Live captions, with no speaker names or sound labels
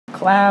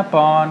Clap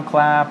on,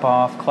 clap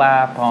off,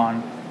 clap on.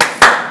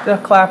 The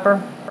clapper.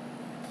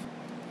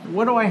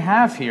 What do I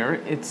have here?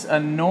 It's a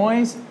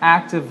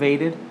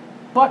noise-activated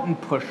button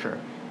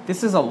pusher.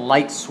 This is a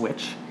light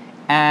switch,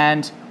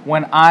 and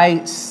when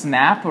I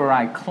snap or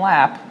I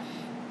clap,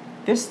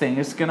 this thing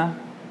is gonna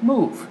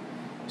move.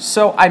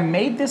 So I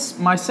made this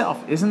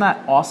myself. Isn't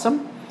that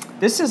awesome?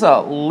 This is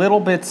a Little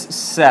Bits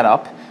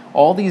setup.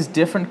 All these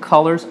different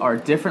colors are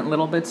different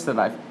Little Bits that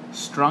I've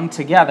strung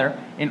together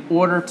in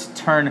order to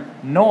turn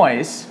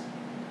noise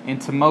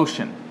into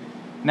motion.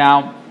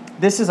 Now,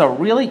 this is a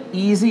really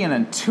easy and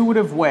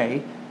intuitive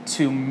way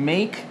to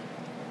make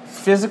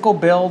physical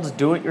builds,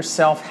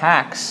 do-it-yourself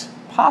hacks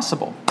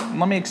possible.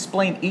 Let me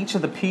explain each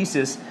of the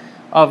pieces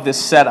of this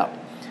setup.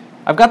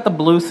 I've got the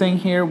blue thing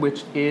here,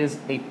 which is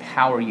a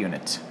power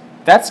unit.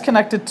 That's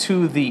connected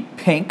to the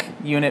pink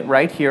unit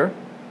right here,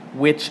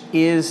 which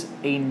is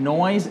a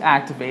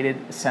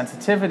noise-activated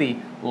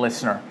sensitivity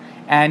listener.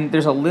 And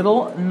there's a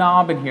little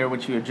knob in here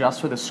which you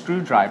adjust with a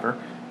screwdriver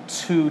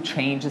to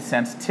change the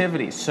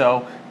sensitivity.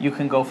 So you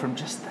can go from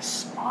just the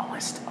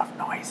smallest of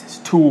noises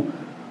to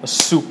a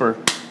super,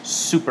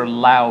 super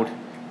loud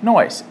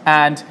noise.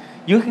 And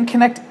you can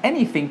connect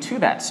anything to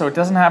that. So it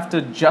doesn't have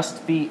to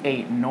just be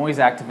a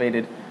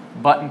noise-activated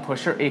button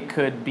pusher. It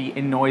could be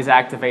a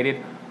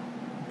noise-activated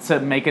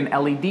to make an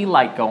LED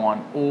light go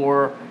on,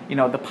 or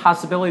the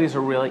possibilities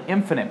are really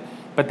infinite.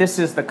 But this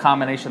is the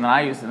combination that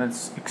I use, and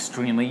it's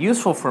extremely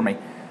useful for me.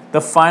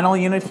 The final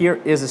unit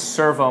here is a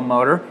servo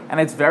motor, and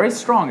it's very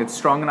strong. It's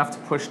strong enough to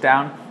push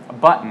down a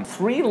button.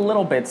 3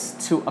 little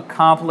bits to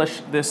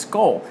accomplish this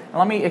goal. Now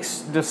let me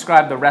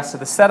describe the rest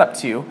of the setup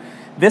to you.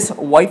 This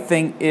white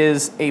thing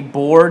is a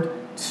board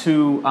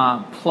to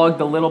plug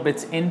the little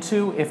bits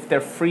into if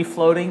they're free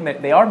floating.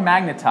 They are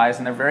magnetized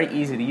and they're very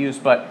easy to use,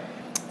 but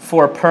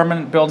for a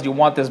permanent build, you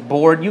want this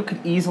board. You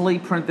could easily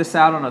print this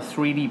out on a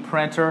 3D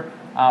printer,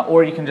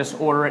 or you can just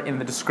order it in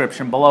the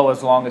description below,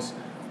 as long as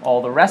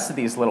all the rest of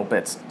these little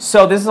bits.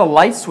 So this is a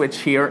light switch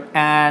here,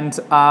 and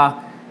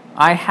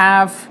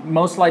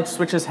most light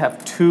switches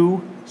have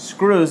 2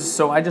 screws,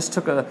 so I just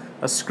took a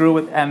screw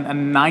with a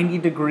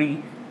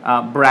 90-degree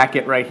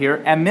bracket right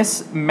here, and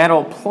this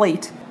metal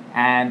plate,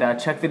 and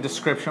check the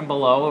description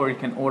below, or you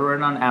can order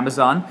it on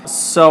Amazon.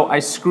 So I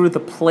screw the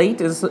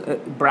plate as a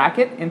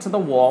bracket into the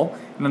wall,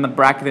 and then the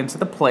bracket into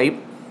the plate,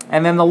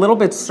 and then the Little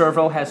Bit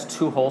servo has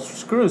 2 holes for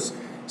screws.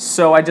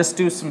 So I just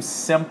do some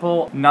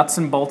simple nuts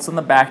and bolts on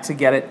the back to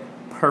get it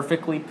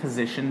perfectly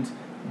positioned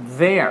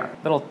there.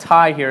 Little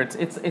tie here.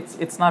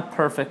 It's not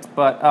perfect,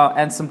 but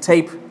and some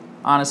tape,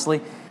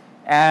 honestly,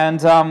 and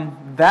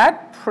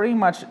that pretty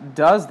much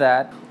does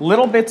that.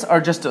 Little Bits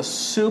are just a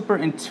super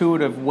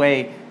intuitive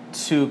way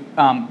to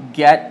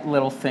get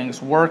little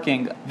things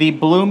working. The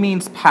blue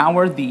means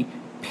power, the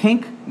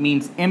pink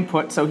means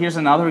input. So here's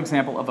another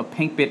example of a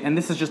pink bit, and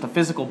this is just a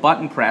physical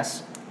button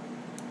press.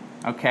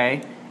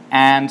 Okay,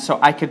 and so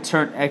I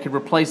could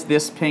replace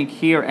this pink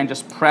here and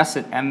just press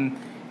it, and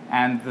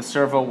the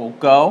servo will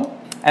go.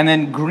 And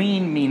then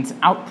green means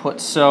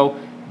output. So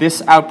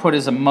this output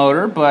is a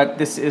motor, but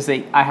this is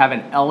I have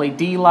an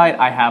LED light,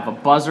 I have a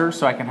buzzer,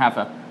 so I can have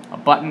a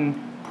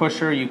button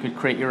pusher. You could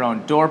create your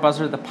own door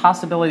buzzer. The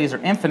possibilities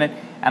are infinite,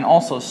 and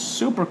also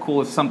super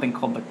cool is something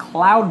called the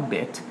cloud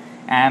bit,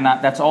 and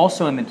that's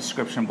also in the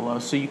description below.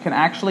 So you can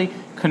actually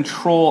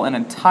control an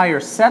entire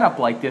setup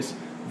like this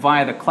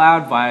via the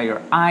cloud, via your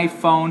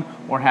iPhone,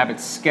 or have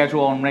it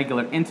schedule on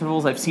regular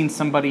intervals. I've seen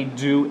somebody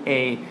do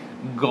a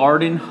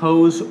garden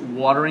hose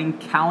watering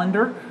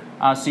calendar,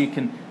 so you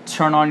can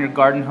turn on your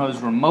garden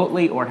hose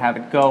remotely or have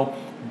it go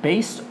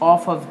based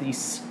off of the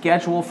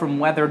schedule from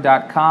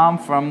weather.com,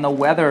 from the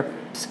weather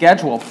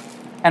schedule.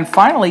 And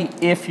finally,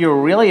 if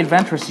you're really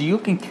adventurous, you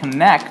can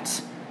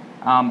connect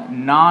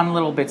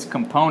non-Little Bits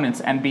components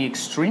and be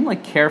extremely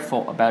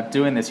careful about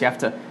doing this. You have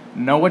to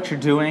know what you're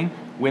doing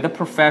with a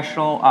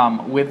professional,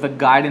 with the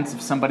guidance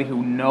of somebody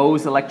who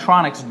knows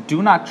electronics.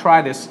 Do not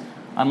try this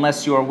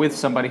unless you are with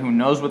somebody who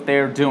knows what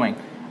they're doing.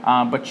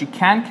 But you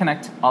can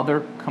connect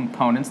other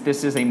components.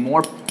 This is a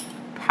more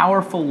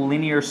powerful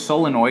linear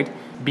solenoid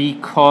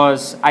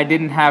because I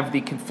didn't have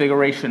the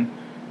configuration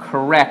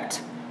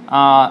correct,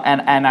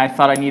 and I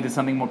thought I needed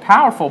something more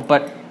powerful,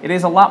 but it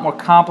is a lot more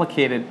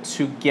complicated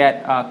to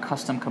get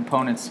custom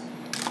components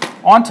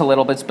onto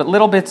Little Bits. But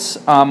Little Bits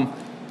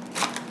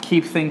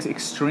keep things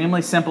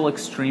extremely simple,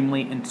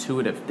 extremely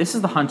intuitive. This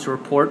is the Hunter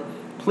Report.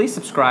 Please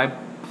subscribe,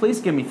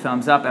 please give me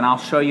thumbs up, and I'll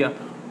show you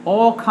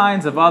all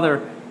kinds of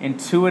other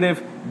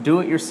intuitive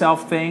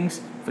do-it-yourself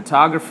things,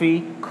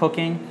 photography,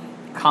 cooking,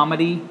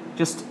 comedy.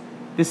 Just,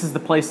 this is the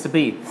place to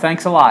be.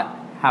 Thanks a lot.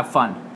 Have fun.